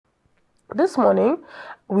This morning,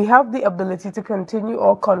 we have the ability to continue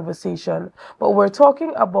our conversation, but we're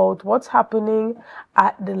talking about what's happening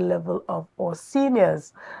at the level of our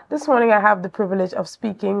seniors. This morning, I have the privilege of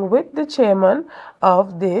speaking with the chairman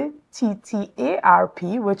of the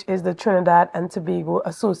T.T.A.R.P, which is the Trinidad and Tobago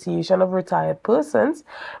Association of Retired Persons,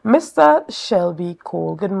 Mr. Shelby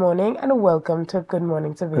Cole. Good morning and welcome to Good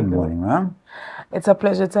Morning Good Tobago. morning, ma'am. It's a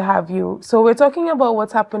pleasure to have you. So we're talking about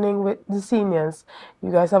what's happening with the seniors.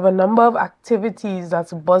 You guys have a number of activities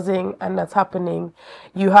that's buzzing and that's happening.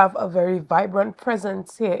 You have a very vibrant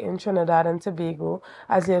presence here in Trinidad and Tobago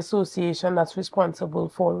as the association that's responsible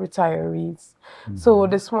for retirees. So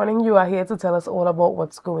this morning you are here to tell us all about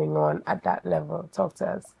what's going on at that level. Talk to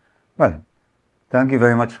us. Well, thank you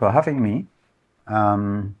very much for having me.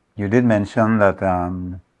 You did mention that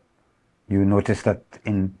you noticed that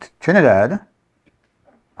in Trinidad,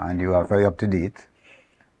 and you are very up to date,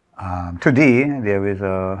 today there is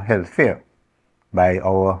a health fair by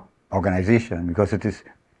our organization because it is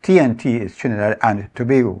TNT is Trinidad and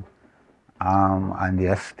Tobago. And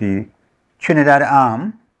yes, the Trinidad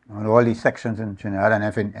arm, and all these sections in Trinidad, and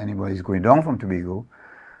if anybody is going down from Tobago,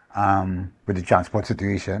 with the transport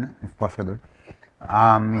situation, if possible.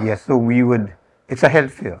 Yes, so it's a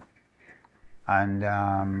health fair. And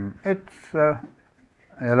it's a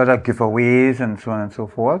lot of giveaways and so on and so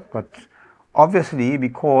forth. But obviously,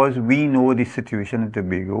 because we know the situation in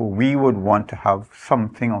Tobago, we would want to have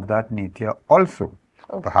something of that nature also,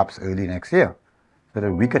 perhaps early next year, so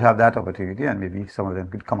that we could have that opportunity and maybe some of them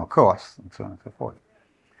could come across and so on and so forth.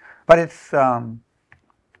 But it's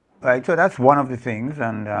right, so that's one of the things,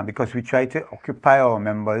 and because we try to occupy our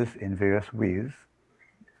members in various ways,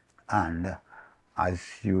 and as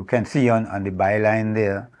you can see on the byline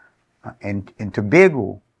there, in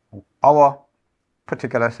Tobago, our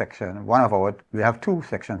particular section, we have two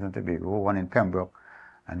sections in Tobago, one in Pembroke,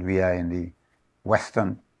 and we are in the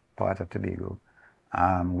western part of Tobago.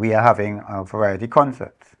 We are having a variety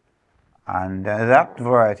concert, and that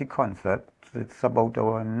variety concert, it's about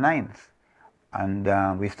our ninth.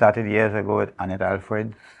 And we started years ago at Annette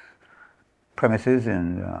Alfred's premises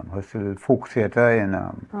in her folk theatre in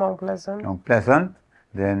Mount Pleasant. Mount Pleasant.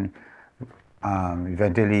 Then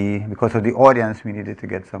eventually, because of the audience, we needed to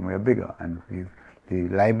get somewhere bigger. And the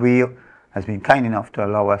library has been kind enough to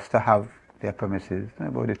allow us to have their premises in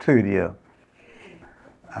about the third year.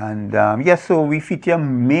 And yes, so we feature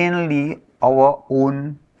mainly our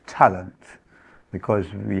own talent because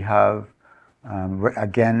we have,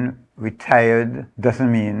 again, retired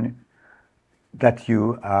doesn't mean that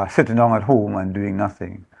you are sitting down at home and doing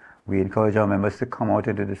nothing. We encourage our members to come out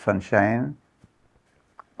into the sunshine,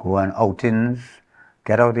 go on outings,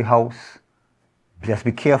 get out of the house, just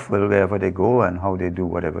be careful wherever they go and how they do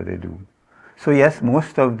whatever they do. So yes,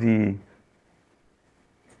 most of the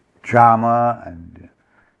drama and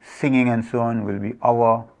singing and so on will be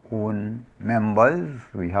our own members.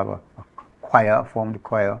 We have a choir, formed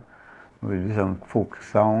choir. We'll do some folk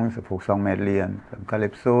songs, a folk song medley and some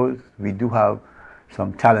calypsos. We do have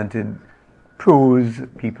some talented prose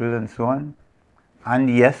people and so on.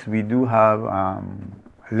 And yes, we do have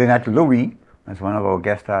Lynette Louie as one of our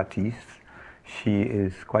guest artists. She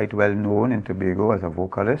is quite well known in Tobago as a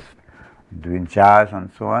vocalist, doing jazz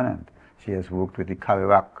and so on. And she has worked with the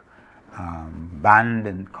Carirac band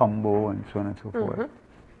and combo and so on and so forth.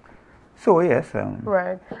 So yes.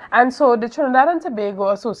 Right. And so the Trinidad and Tobago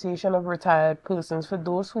Association of Retired Persons, for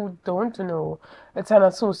those who don't know, it's an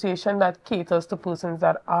association that caters to persons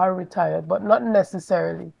that are retired, but not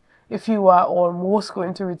necessarily. If you are almost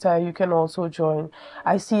going to retire, you can also join.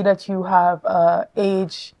 I see that you have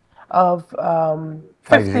age of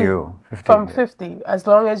 50, 50 from 50. As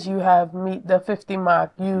long as you have meet the 50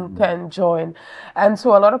 mark, you can join. And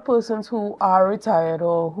so a lot of persons who are retired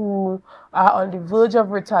or who are on the verge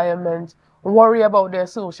of retirement worry about their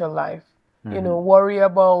social life. You know, worry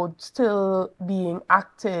about still being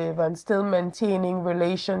active and still maintaining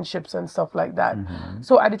relationships and stuff like that.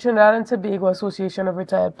 So at the Trinidad and Tobago Association of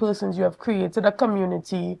Retired Persons, you have created a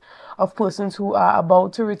community of persons who are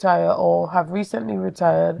about to retire or have recently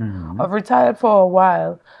retired, have retired for a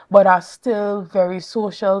while, but are still very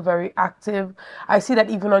social, very active. I see that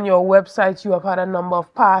even on your website, you have had a number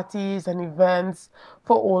of parties and events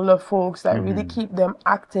for older folks that really keep them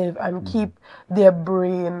active and keep their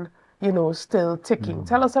brain, you know, still ticking.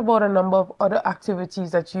 Tell us about a number of other activities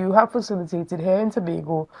that you have facilitated here in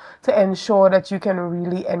Tobago to ensure that you can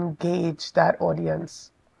really engage that audience.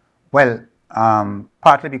 Well,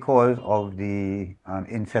 partly because of the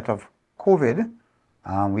inset of COVID,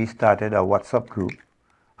 we started a WhatsApp group,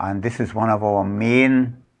 and this is one of our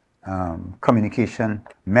main communication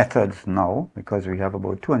methods now, because we have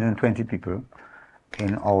about 220 people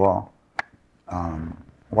in our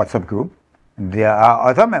WhatsApp group. There are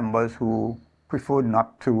other members who prefer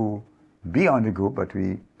not to be on the group, but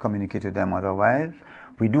we communicate with them otherwise.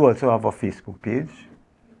 We do also have a Facebook page.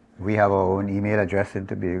 We have our own email address in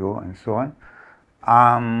Tobago and so on.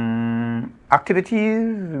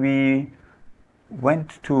 Activities, we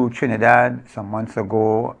went to Trinidad some months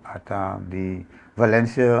ago at the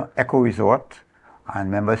Valencia Eco Resort,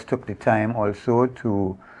 and members took the time also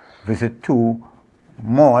to visit two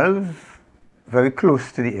malls very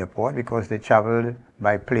close to the airport, because they traveled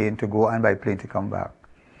by plane to go and by plane to come back.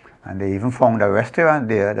 And they even found a restaurant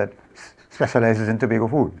there that specializes in Tobago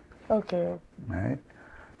food. Okay. Right?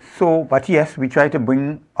 So, but yes, we try to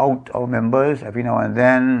bring out our members every now and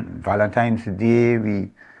then. Valentine's Day,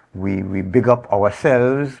 we big up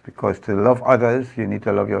ourselves, because to love others, you need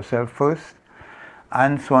to love yourself first,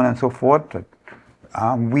 and so on and so forth.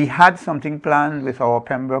 We had something planned with our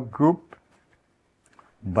Pembroke group,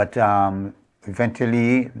 but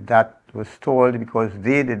eventually that was stalled because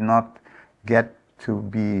they did not get to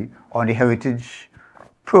be on the heritage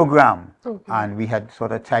program. Okay. And we had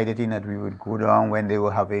sort of tied it in that we would go down when they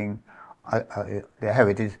were having their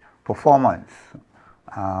heritage performance.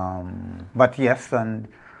 But yes, and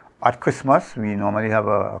at Christmas, we normally have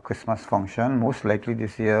a Christmas function. Most likely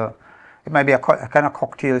this year, it might be a kind of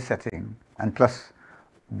cocktail setting. And plus,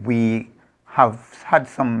 we have had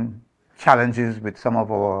some challenges with some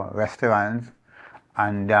of our restaurants,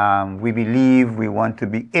 and we believe we want to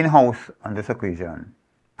be in-house on this occasion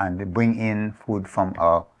and bring in food from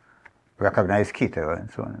a recognized caterer and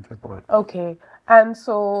so on and so forth. Okay. And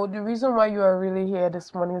so the reason why you are really here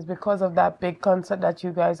this morning is because of that big concert that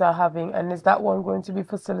you guys are having. And is that one going to be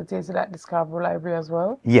facilitated at the Scarborough Library as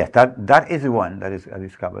well? Yes, that is the one that is at the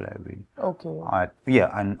Scarborough Library. Okay. Yeah,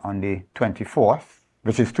 and on the 24th,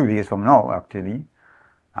 which is 2 days from now, actually.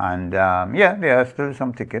 And yeah, there are still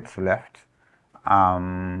some tickets left.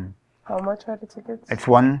 How much are the tickets? It's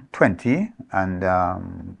 120,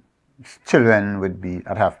 and children would be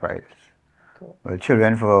at half price. Okay. Well,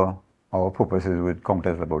 children for our purposes would count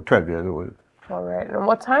as about 12 years old. All right. And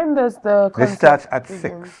what time does the concert This starts at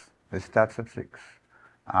begin? 6. This starts at 6.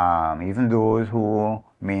 Even those who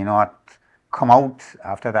may not come out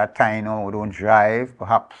after that time or don't drive,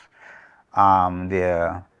 perhaps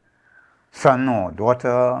their son or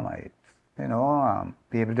daughter might,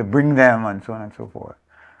 be able to bring them and so on and so forth.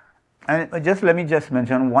 And let me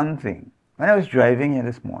mention one thing. When I was driving here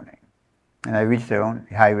this morning, and I reached around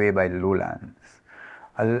the highway by the lowlands,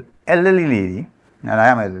 an elderly lady, and I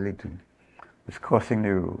am elderly too, was crossing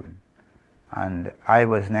the road, and I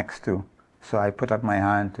was next to, so I put up my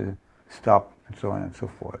hand to stop and so on and so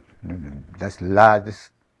forth. This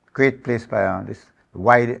great place by this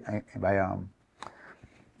wide by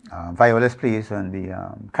Viola's place and the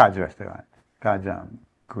Caj restaurant, Caj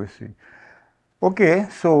grocery. Okay,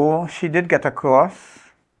 so she did get across,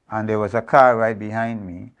 and there was a car right behind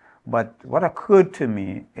me. But what occurred to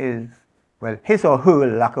me is, well, his or her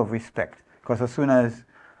lack of respect. Because as soon as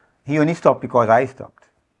he only stopped because I stopped,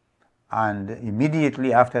 and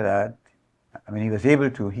immediately after that, he was able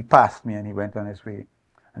to, he passed me and he went on his way.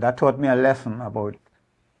 And that taught me a lesson about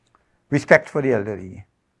respect for the elderly.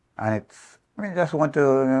 And I just want to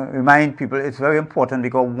remind people, it's very important,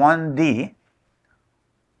 because one day,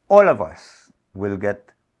 all of us will get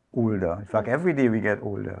older. In fact, every day we get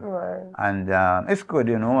older. Right. And it's good,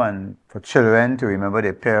 and for children to remember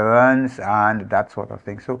their parents and that sort of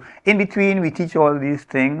thing. So in between, we teach all these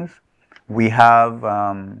things. We have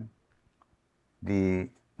the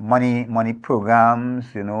money programs,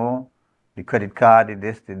 the credit card, the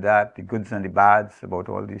this, the that, the goods and the bads, about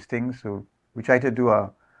all these things. So we try to do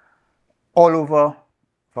a all-over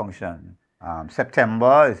function.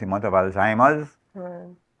 September is the month of Alzheimer's.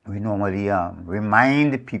 Right. We normally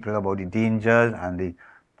remind people about the dangers and the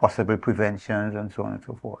possible preventions and so on and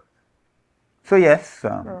so forth. So yes.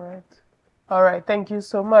 All right. All right. Thank you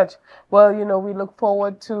so much. Well, we look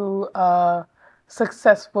forward to a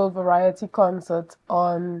successful variety concert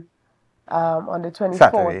on the 24th,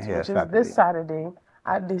 Saturday, which is Saturday. this Saturday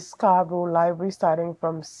at the Scarborough Library, starting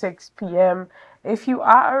from 6 p.m. If you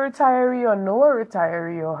are a retiree or know a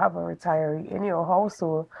retiree or have a retiree in your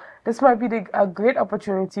household, this might be a great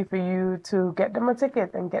opportunity for you to get them a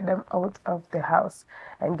ticket and get them out of the house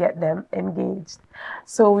and get them engaged.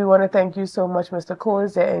 So we want to thank you so much, Mr. Cole.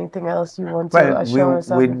 Is there anything else you want to assure us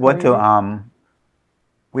of? We want to,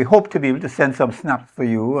 we hope to be able to send some snaps for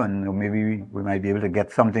you, and maybe we might be able to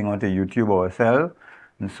get something onto YouTube ourselves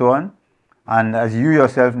and so on. And as you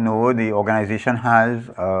yourself know, the organization has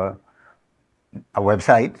a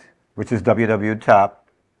website, which is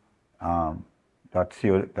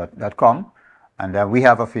www.tap.co.com. And we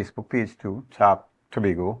have a Facebook page too, T.A.R.P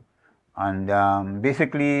Tobago. And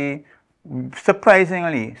basically,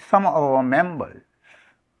 surprisingly, some of our members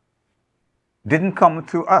didn't come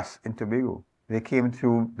to us in Tobago. They came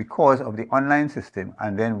to because of the online system,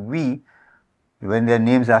 and then when their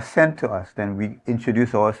names are sent to us, then we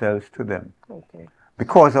introduce ourselves to them. Okay.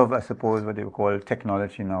 Because of, I suppose, what they call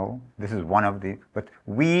technology now. This is one of the, but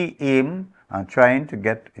we aim at trying to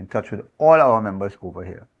get in touch with all our members over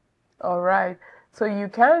here. All right. So you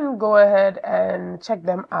can go ahead and check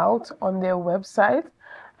them out on their website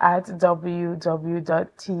at www.T.T.A.R.P.org.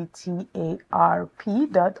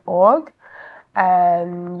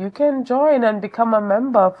 And you can join and become a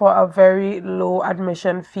member for a very low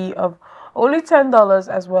admission fee of only $10,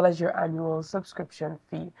 as well as your annual subscription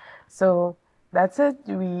fee. So that's it.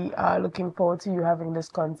 We are looking forward to you having this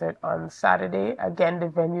concert on Saturday. Again, the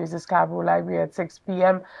venue is the Scarborough Library at 6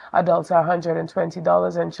 p.m. Adults are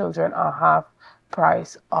 $120 and children are half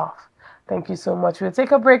price off. Thank you so much. We'll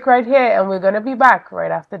take a break right here and we're going to be back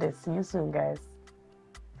right after this. See you soon, guys.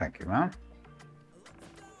 Thank you, ma'am.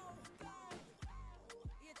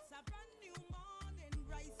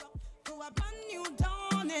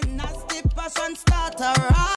 Starter